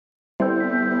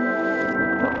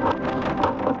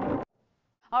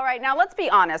All right, now let's be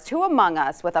honest. Who among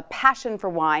us with a passion for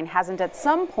wine hasn't at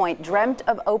some point dreamt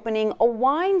of opening a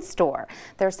wine store?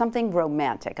 There's something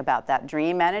romantic about that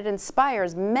dream, and it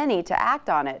inspires many to act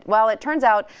on it. Well, it turns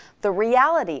out the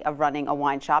reality of running a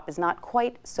wine shop is not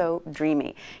quite so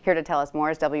dreamy. Here to tell us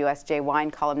more is WSJ wine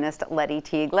columnist Lettie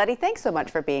Teague. Lettie, thanks so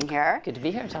much for being here. Good to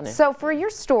be here, Tanya. So for your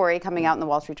story coming out in the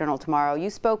Wall Street Journal tomorrow, you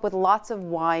spoke with lots of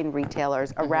wine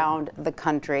retailers around the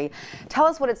country. Tell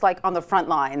us what it's like on the front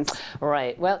lines.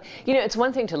 Right. Well, you know, it's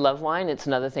one thing to love wine. It's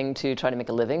another thing to try to make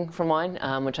a living from wine,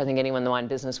 which I think anyone in the wine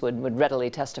business would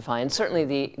readily testify. And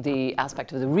certainly the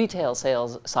aspect of the retail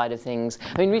sales side of things.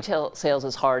 I mean, retail sales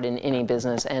is hard in any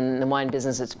business, and in the wine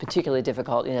business it's particularly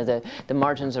difficult. You know, the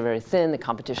margins are very thin, the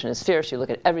competition is fierce. You look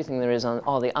at everything there is on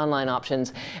all the online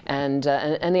options, and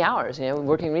the hours. You know,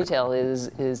 working retail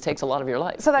takes a lot of your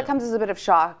life. So that comes as a bit of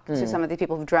shock to some of the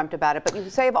people who've dreamt about it. But you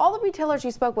say of all the retailers you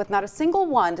spoke with, not a single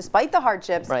one, despite the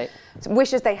hardships,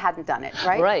 wishes they hadn't done it,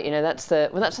 right? Right. You know, that's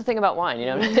the thing about wine. You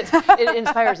know, it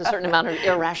inspires a certain amount of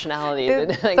irrationality.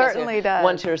 It certainly does.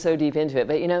 Once you're so deep into it,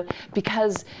 but you know,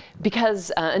 because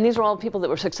and these were all people that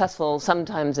were successful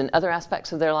sometimes in other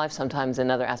aspects of their life, sometimes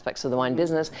in other aspects of the wine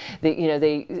business. You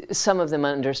know, some of them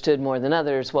understood more than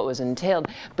others what was entailed,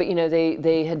 but you know,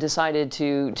 they had decided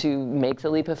to make the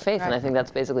leap of faith, and I think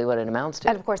that's basically what it amounts to.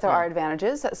 And of course, there are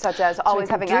advantages, such as always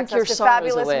having access to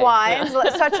fabulous wines,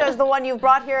 such as the one you've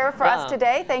brought here for us today.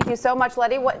 Thank you so much,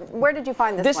 Lettie. Where did you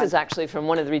find this one? This is actually from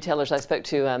one of the retailers I spoke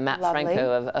to, Matt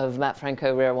Franco of Matt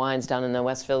Franco Rare Wines down in the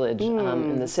West Village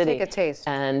in the city. Take a taste.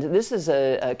 And this is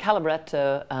a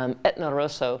Calabretto Etna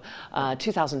Rosso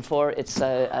 2004. It's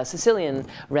a Sicilian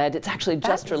red. It's actually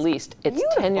just released. It's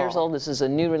beautiful. 10 years old. This is a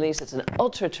new release. It's an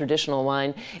ultra traditional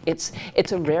wine. It's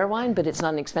a rare wine, but it's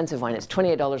not an expensive wine. It's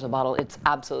 $28 a bottle. It's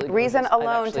absolutely gorgeous. Reason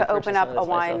alone to open up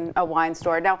a wine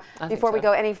store. Now, before we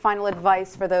go, any final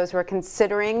advice for those who are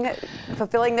considering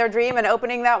fulfilling their dream and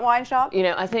opening that wine shop? You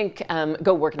know, I think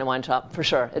go work in a wine shop for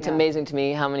sure. It's amazing to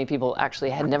me how many people actually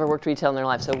had never worked retail in their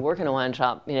life. So work in a wine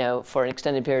shop, you know, for an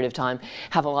extended period of time,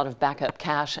 have a lot of backup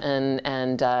cash,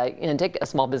 and take a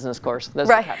small business course. Those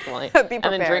are practically. Be prepared.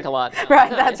 And then drink a lot.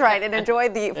 Right, that's right, and enjoy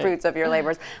the fruits of your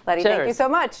labors. Lettie, thank you so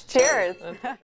much. Cheers.